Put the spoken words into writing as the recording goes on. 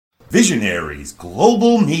Visionaries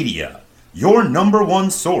Global Media, your number one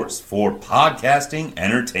source for podcasting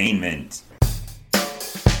entertainment.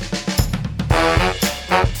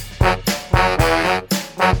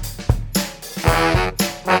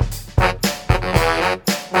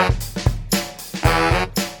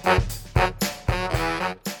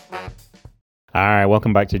 Alright,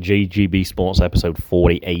 welcome back to JGB Sports episode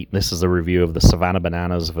 48. This is a review of the Savannah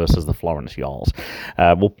Bananas versus the Florence Y'alls.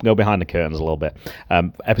 We'll go behind the curtains a little bit.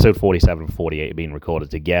 Episode 47 and 48 are being recorded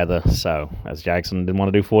together, so as Jackson didn't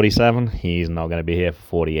want to do 47, he's not going to be here for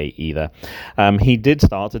 48 either. He did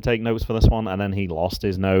start to take notes for this one, and then he lost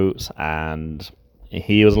his notes, and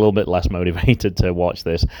he was a little bit less motivated to watch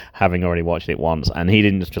this, having already watched it once, and he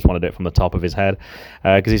didn't just want to do it from the top of his head,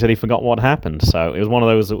 because he said he forgot what happened. So it was one of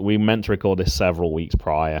those that we meant to record this several weeks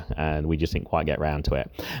prior, and we just didn't quite get around to it.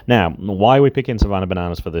 Now, why are we picking Savannah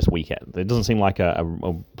Bananas for this weekend? It doesn't seem like a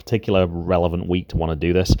particular relevant week to want to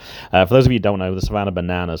do this. For those of you who don't know, the Savannah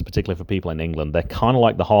Bananas, particularly for people in England, they're kind of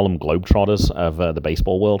like the Harlem Globetrotters of the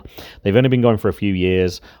baseball world. They've only been going for a few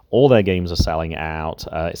years. All their games are selling out.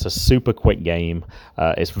 It's a super quick game.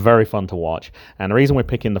 It's very fun to watch. And the reason we're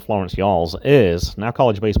picking the Florence Y'alls is, now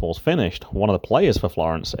college baseball's finished, one of the players for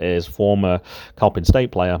Florence is former Coppin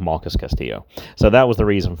State player Marcus Castillo. So that was the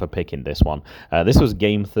reason for picking this one. This was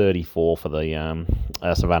game 34 for the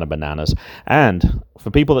Savannah Bananas. And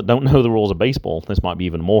for people that don't know the rules of baseball, this might be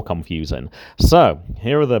even more confusing. So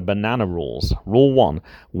here are the banana rules. Rule 1,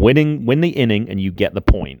 win the inning and you get the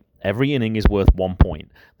point. Every inning is worth 1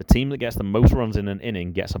 point. The team that gets the most runs in an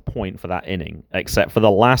inning gets a point for that inning, except for the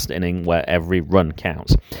last inning where every run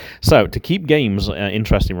counts. So to keep games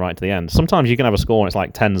interesting right to the end, sometimes you can have a score and it's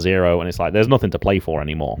like 10-0 and it's like there's nothing to play for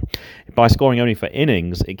anymore. By scoring only for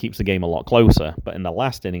innings, it keeps the game a lot closer, but in the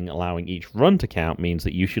last inning, allowing each run to count means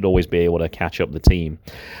that you should always be able to catch up the team,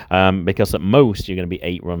 because at most you're going to be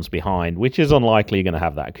 8 runs behind, which is unlikely you're going to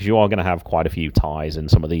have that, because you are going to have quite a few ties in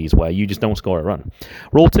some of these where you just don't score a run.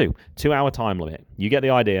 Rule 2, 2-hour time limit. You get the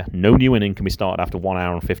idea. No new inning can be started after 1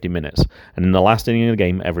 hour and 50 minutes. And in the last inning of the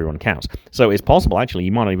game, every run counts. So it's possible, actually,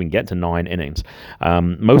 you might not even get to 9 innings.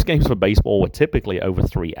 Most games for baseball were typically over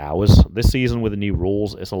 3 hours. This season, with the new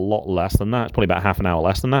rules, it's a lot less than that. It's probably about half an hour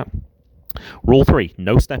less than that. Rule 3,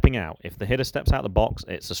 no stepping out. If the hitter steps out of the box,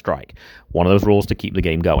 it's a strike. One of those rules to keep the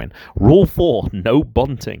game going. Rule 4, no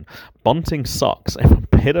bunting. Bunting sucks. If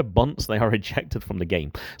a hitter bunts, they are ejected from the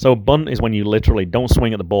game. So a bunt is when you literally don't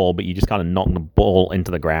swing at the ball, but you just kind of knock the ball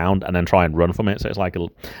into the ground and then try and run from it. So it's like a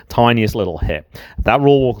tiniest little hit. That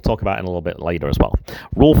rule we'll talk about in a little bit later as well.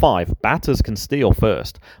 Rule 5, batters can steal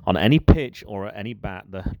first. On any pitch or at any bat,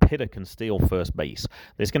 the hitter can steal first base.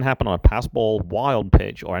 This can happen on a pass ball, wild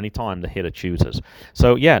pitch, or any time the hitter chooses.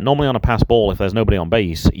 So yeah, normally on a pass ball, if there's nobody on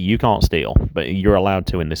base, you can't steal, but you're allowed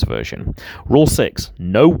to in this version. Rule 6,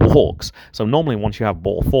 no walks. So normally once you have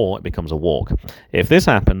ball 4, it becomes a walk. If this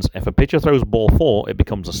happens, if a pitcher throws ball 4, it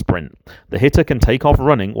becomes a sprint. The hitter can take off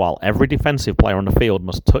running while every defensive player on the field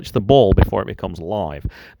must touch the ball before it becomes live.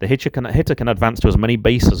 The hitter can advance to as many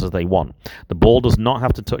bases as they want. The ball does not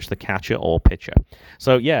have to touch the catcher or pitcher.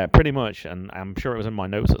 So yeah, pretty much, and I'm sure it was in my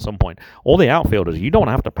notes at some point, all the outfielders, you don't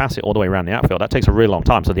have to pass it all the way around the outfield. That takes a really long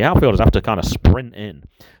time. So the outfielders have to kind of sprint in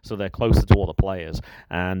so they're closer to all the players.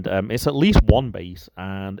 And it's at least 1 base,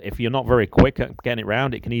 and if you're not very quick at getting it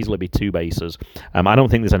round, it can easily be 2 bases. I don't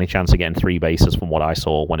think there's any chance of getting 3 bases from what I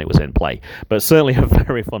saw when it was in play, but certainly a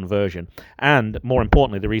very fun version. And more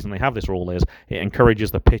importantly, the reason they have this rule is it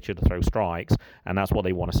encourages the pitcher to throw strikes, and that's what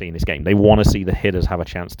they want to see in this game. They want to see the hitters have a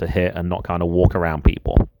chance to hit and not kind of walk around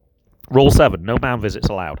people. Rule 7, no mound visits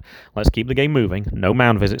allowed. Let's keep the game moving. No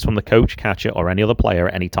mound visits from the coach, catcher, or any other player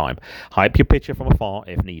at any time. Hype your pitcher from afar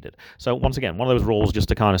if needed. So once again, one of those rules just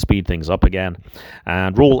to kind of speed things up again.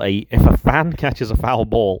 And Rule 8, if a fan catches a foul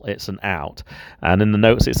ball, it's an out. And in the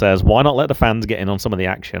notes it says, why not let the fans get in on some of the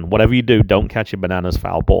action? Whatever you do, don't catch a Bananas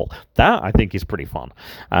foul ball. That, I think, is pretty fun.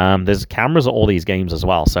 There's cameras at all these games as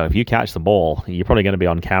well, so if you catch the ball, you're probably going to be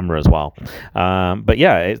on camera as well. But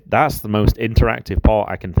yeah, that's the most interactive part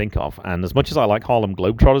I can think of. And as much as I like Harlem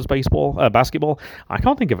Globetrotters basketball, I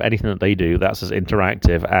can't think of anything that they do that's as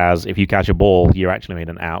interactive as if you catch a ball, you're actually made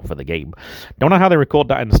an out for the game. Don't know how they record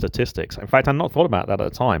that in the statistics. In fact, I've not thought about that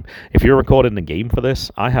at the time. If you're recording the game for this,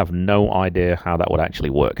 I have no idea how that would actually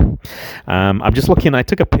work. I'm just looking. I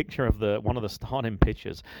took a picture of one of the starting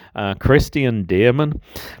pitchers, Christian Dearman.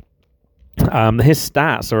 His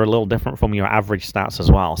stats are a little different from your average stats as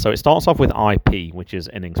well. So it starts off with IP, which is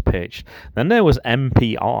innings pitched. Then there was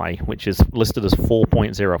MPI, which is listed as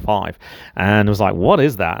 4.05. And it was like, what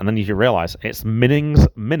is that? And then you realize it's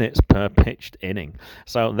minutes per pitched inning.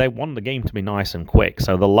 So they want the game to be nice and quick.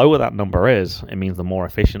 So the lower that number is, it means the more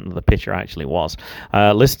efficient the pitcher actually was.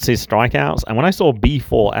 Lists his strikeouts. And when I saw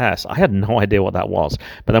B4S, I had no idea what that was.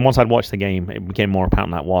 But then once I'd watched the game, it became more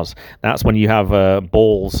apparent that was. That's when you have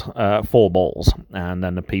balls, 4 balls, and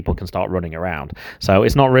then the people can start running around. So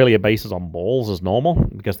it's not really a bases on balls as normal,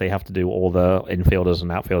 because they have to do, all the infielders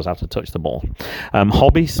and outfielders have to touch the ball.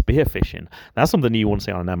 Hobby spearfishing. That's something you wouldn't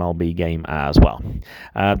see on an MLB game as well.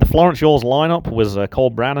 The Florence Yours lineup was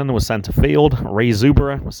Cole Brannon was center field, Ray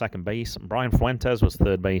Zubera was second base, Brian Fuentes was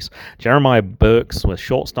third base, Jeremiah Burks was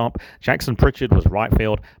shortstop, Jackson Pritchard was right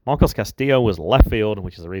field, Marcos Castillo was left field,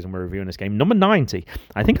 which is the reason we're reviewing this game. Number 90.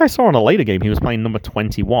 I think I saw in a later game he was playing number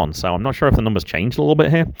 21, so I'm not sure if the numbers changed a little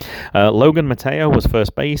bit here. Logan Mateo was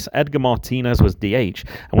first base. Edgar Martinez was DH.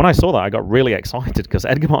 And when I saw that, I got really excited because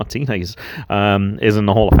Edgar Martinez is in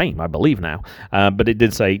the Hall of Fame, I believe now. But it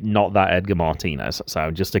did say not that Edgar Martinez,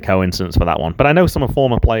 so just a coincidence for that one. But I know some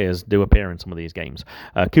former players do appear in some of these games.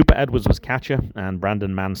 Cooper Edwards was catcher, and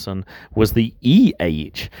Brandon Manson was the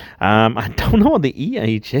EH. I don't know what the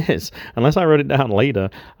EH is, unless I wrote it down later.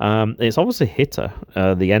 It's obviously hitter,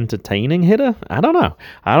 the entertaining hitter. I don't know.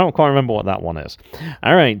 I don't quite remember what that one is.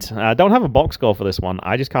 All right. I don't have a box score for this one.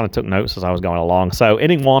 I just kind of took notes as I was going along. So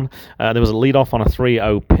inning 1, there was a leadoff on a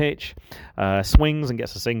 3-0 pitch. Swings and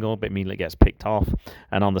gets a single, but immediately gets picked off.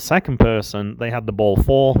 And on the second person, they had the ball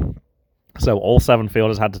 4. So all 7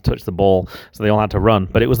 fielders had to touch the ball, so they all had to run.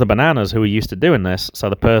 But it was the Bananas who were used to doing this, so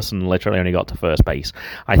the person literally only got to first base.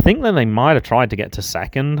 I think that they might have tried to get to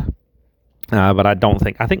second, but I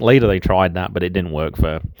think later they tried that, but it didn't work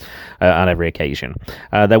for on every occasion.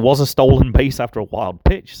 There was a stolen base after a wild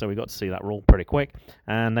pitch, so we got to see that rule pretty quick.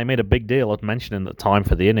 And they made a big deal of mentioning that time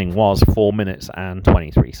for the inning was 4 minutes and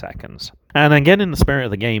 23 seconds. And again, in the spirit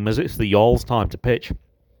of the game, as it's the Y'all's time to pitch,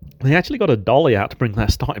 they actually got a dolly out to bring their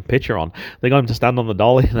starting pitcher on. They got him to stand on the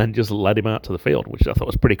dolly and then just let him out to the field, which I thought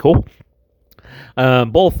was pretty cool.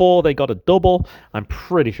 Ball 4, they got a double. I'm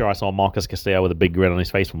pretty sure I saw Marcus Castillo with a big grin on his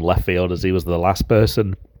face from left field as he was the last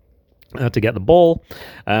person to get the ball.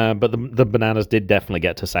 But the Bananas did definitely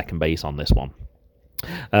get to second base on this one.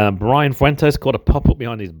 Brian Fuentes caught a pop-up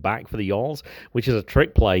behind his back for the Y'alls, which is a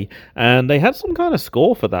trick play, and they had some kind of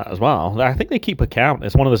score for that as well. I think they keep a count.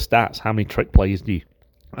 It's one of the stats, how many trick plays do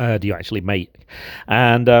you actually make?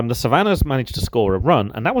 And the Savannahs managed to score a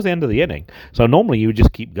run, and that was the end of the inning. So normally you would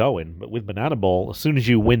just keep going, but with Bananaball, as soon as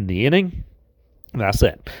you win the inning, that's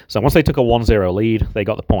it. So once they took a 1-0 lead, they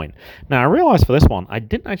got the point. Now I realized for this one, I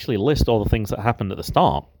didn't actually list all the things that happened at the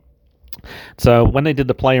start. So when they did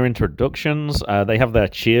the player introductions, they have their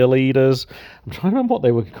cheerleaders. I'm trying to remember what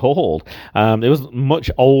they were called. It was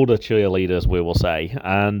much older cheerleaders, we will say.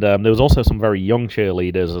 And there was also some very young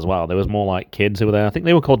cheerleaders as well. There was more like kids who were there. I think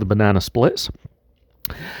they were called the Banana Splits.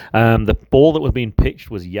 The ball that was being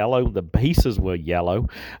pitched was yellow. The bases were yellow.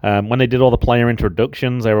 When they did all the player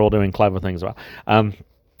introductions, they were all doing clever things as well.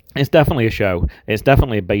 It's definitely a show. It's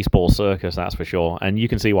definitely a baseball circus, that's for sure. And you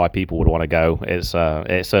can see why people would want to go. It's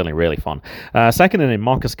certainly really fun. Second inning,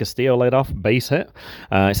 Marcus Castillo led off, base hit.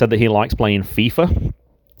 He said that he likes playing FIFA.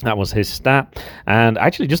 That was his stat. And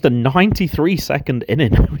actually just a 93-second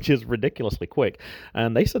inning, which is ridiculously quick.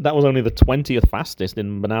 And they said that was only the 20th fastest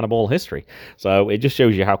in Bananaball history. So it just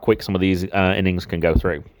shows you how quick some of these innings can go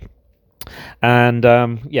through. And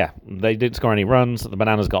they didn't score any runs. The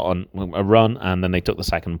Bananas got a run, and then they took the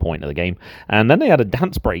second point of the game. And then they had a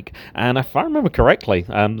dance break. And if I remember correctly,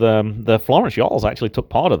 the Florence Y'alls actually took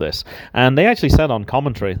part of this. And they actually said on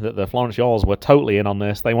commentary that the Florence Y'alls were totally in on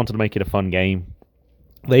this. They wanted to make it a fun game.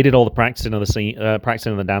 They did all the practicing of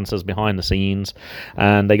the dancers behind the scenes,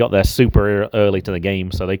 and they got there super early to the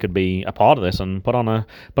game so they could be a part of this and put on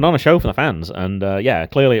a show for the fans. And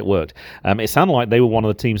clearly it worked. It sounded like they were one of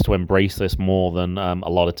the teams to embrace this more than a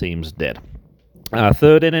lot of teams did.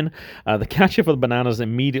 Third inning, the catcher for the Bananas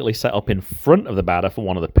immediately set up in front of the batter for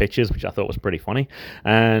one of the pitches, which I thought was pretty funny.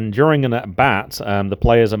 And during an at-bat, the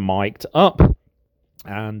players are mic'd up.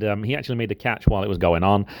 And he actually made a catch while it was going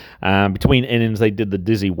on. Between innings, they did the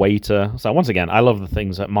dizzy waiter. So once again, I love the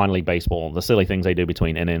things at minor league baseball, the silly things they do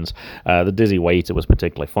between innings. The dizzy waiter was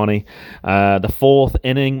particularly funny. The fourth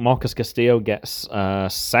inning, Marcus Castillo gets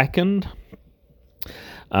second,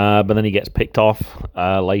 but then he gets picked off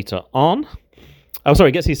later on. Oh,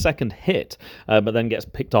 sorry, gets his second hit, but then gets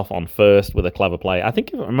picked off on first with a clever play. I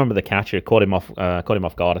think I remember the catcher caught him off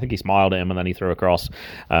guard. I think he smiled at him and then he threw across.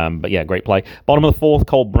 But yeah, great play. Bottom of the fourth,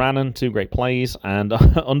 Cole Brannon, 2 great plays, and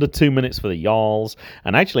under 2 minutes for the Jarls.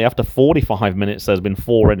 And actually, after 45 minutes, there's been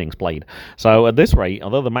 4 innings played. So at this rate,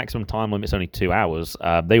 although the maximum time limit's only 2 hours,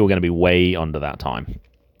 they were going to be way under that time.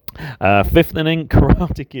 5th inning,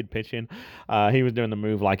 Karate Kid pitching. He was doing the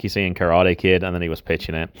move like you see in Karate Kid, and then he was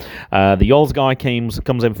pitching it. The Yols guy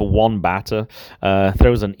comes in for 1 batter,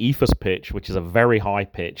 throws an ephus pitch, which is a very high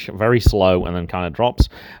pitch, very slow, and then kind of drops.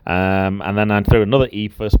 And then I threw another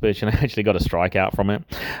ephus pitch, and I actually got a strikeout from it.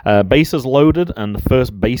 Bases loaded, and the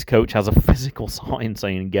first base coach has a physical sign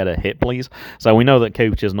saying, "Get a hit, please." So we know that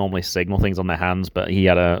coaches normally signal things on their hands, but he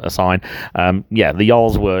had a sign. Yeah, the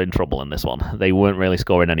Yols were in trouble in this one. They weren't really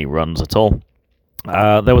scoring any runs at all.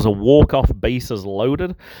 There was a walk-off, bases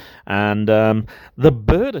loaded, and the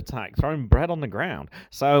bird attack, throwing bread on the ground.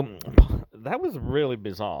 So that was really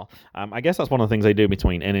bizarre. I guess that's one of the things they do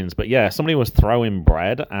between innings. But yeah, somebody was throwing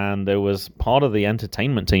bread, and there was part of the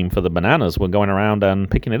entertainment team for the Bananas were going around and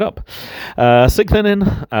picking it up. 6th inning,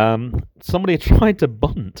 somebody tried to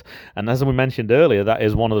bunt, and as we mentioned earlier, that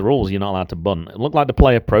is one of the rules. You're not allowed to bunt. It looked like the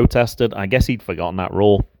player protested. I guess he'd forgotten that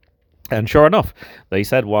rule. And sure enough, they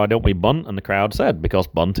said, "Why don't we bunt?" And the crowd said, "Because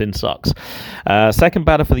bunting sucks." Second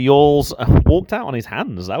batter for the Orioles walked out on his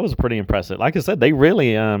hands. That was pretty impressive. Like I said, they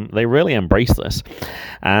really embraced this.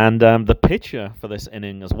 And the pitcher for this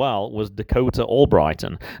inning as well was Dakota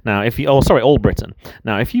Albrighton. Now, Albritton.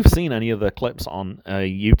 Now, if you've seen any of the clips on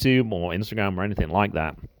YouTube or Instagram or anything like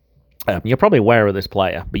that, you're probably aware of this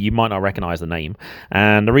player, but you might not recognize the name.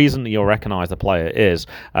 And the reason that you'll recognize the player is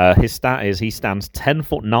his stat is he stands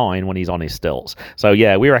 10'9" when he's on his stilts. So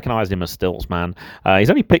yeah, we recognized him as stilts man. He's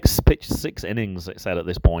only pitched 6 innings, it said at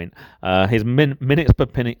this point. His minutes per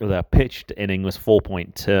pitched inning was 4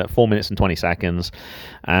 minutes and 20 seconds.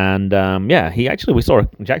 And yeah, Jackson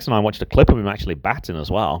and I watched a clip of him actually batting as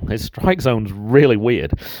well. His strike zone's really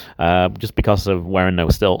weird, just because of wearing no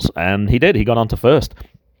stilts. And he got on to first.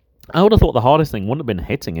 I would have thought the hardest thing wouldn't have been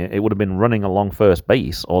hitting it. It would have been running along first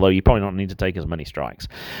base, although you probably don't need to take as many strikes.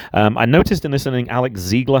 I noticed in this inning, Alex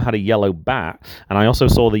Ziegler had a yellow bat, and I also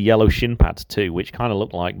saw the yellow shin pads too, which kind of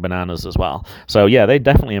looked like Bananas as well. So yeah, they're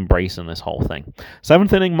definitely embracing this whole thing.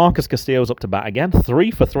 7th inning, Marcus Castillo's up to bat again. 3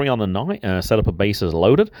 for 3 on the night, set up a bases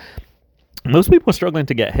loaded. Most people were struggling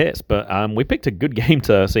to get hits, but we picked a good game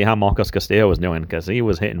to see how Marcos Castillo was doing because he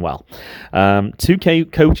was hitting well. 2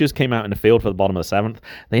 coaches came out in the field for the bottom of the 7th.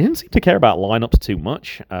 They didn't seem to care about lineups too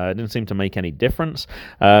much. It didn't seem to make any difference.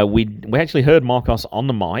 We actually heard Marcos on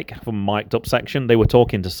the mic from mic'd up section. They were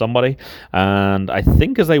talking to somebody, and I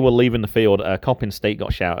think as they were leaving the field, Coppin State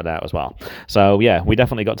got shouted out as well. So yeah, we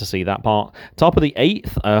definitely got to see that part. Top of the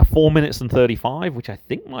 8th, 4 minutes and 35, which I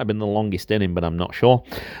think might have been the longest inning, but I'm not sure.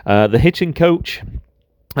 The hitching coach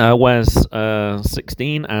wears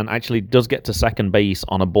 16 and actually does get to second base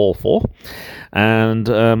on a ball 4. And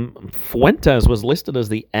Fuentes was listed as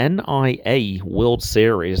the NIA World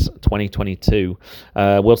Series 2022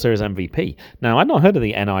 World Series MVP. Now, I'd not heard of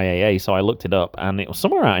the NIAA, so I looked it up, and it was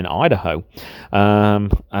somewhere out in Idaho.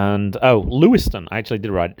 Lewiston. I actually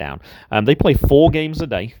did write it down. They play 4 games a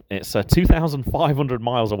day. It's 2,500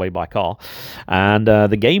 miles away by car. And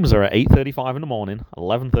the games are at 8:35 in the morning,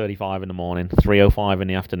 11:35 in the morning, 3:05 in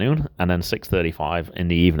the afternoon, and then 6:35 in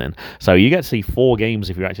the evening. So you get to see 4 games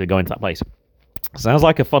if you actually go into that place. Sounds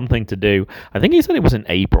like a fun thing to do. I think he said it was in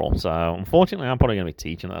April, so unfortunately I'm probably going to be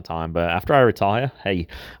teaching at that time, but after I retire, hey,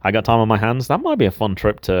 I got time on my hands. That might be a fun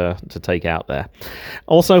trip to take out there.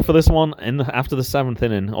 Also for this one, after the 7th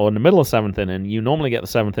inning, or in the middle of the 7th inning, you normally get the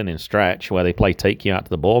 7th inning stretch where they play Take You Out to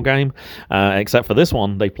the Ball Game, except for this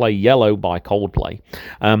one, they play Yellow by Coldplay.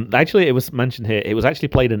 Actually, it was mentioned here, it was actually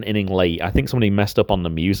played an inning late. I think somebody messed up on the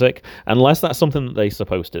music, unless that's something that they're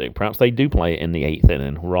supposed to do. Perhaps they do play it in the 8th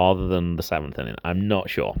inning rather than the 7th inning. I'm not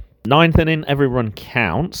sure. 9th inning, every run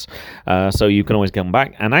counts, so you can always come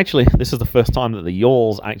back. And actually, this is the first time that the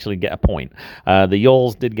Yawls actually get a point. The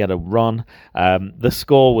Yawls did get a run. The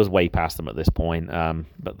score was way past them at this point,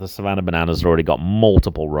 but the Savannah Bananas had already got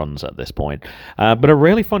multiple runs at this point. But a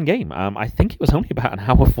really fun game. I think it was only about an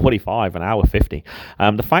hour 45, an hour 50.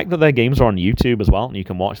 The fact that their games are on YouTube as well, and you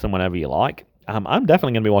can watch them whenever you like, I'm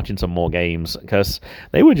definitely going to be watching some more games because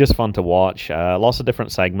they were just fun to watch. Lots of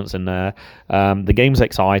different segments in there. The game's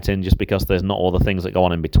exciting just because there's not all the things that go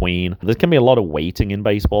on in between. There can be a lot of waiting in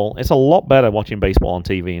baseball. It's a lot better watching baseball on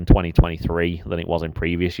TV in 2023 than it was in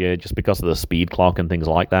previous year just because of the speed clock and things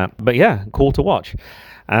like that. But yeah, cool to watch.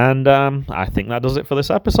 And I think that does it for this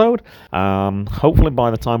episode. Hopefully by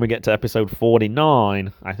the time we get to episode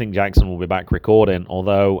 49, I think Jackson will be back recording,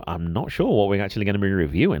 although I'm not sure what we're actually going to be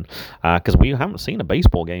reviewing, because we haven't seen a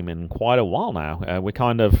baseball game in quite a while now. I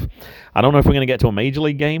don't know if we're going to get to a Major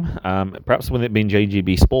League game. Perhaps with it being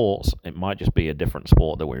JGB Sports, it might just be a different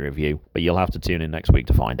sport that we review, but you'll have to tune in next week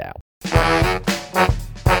to find out.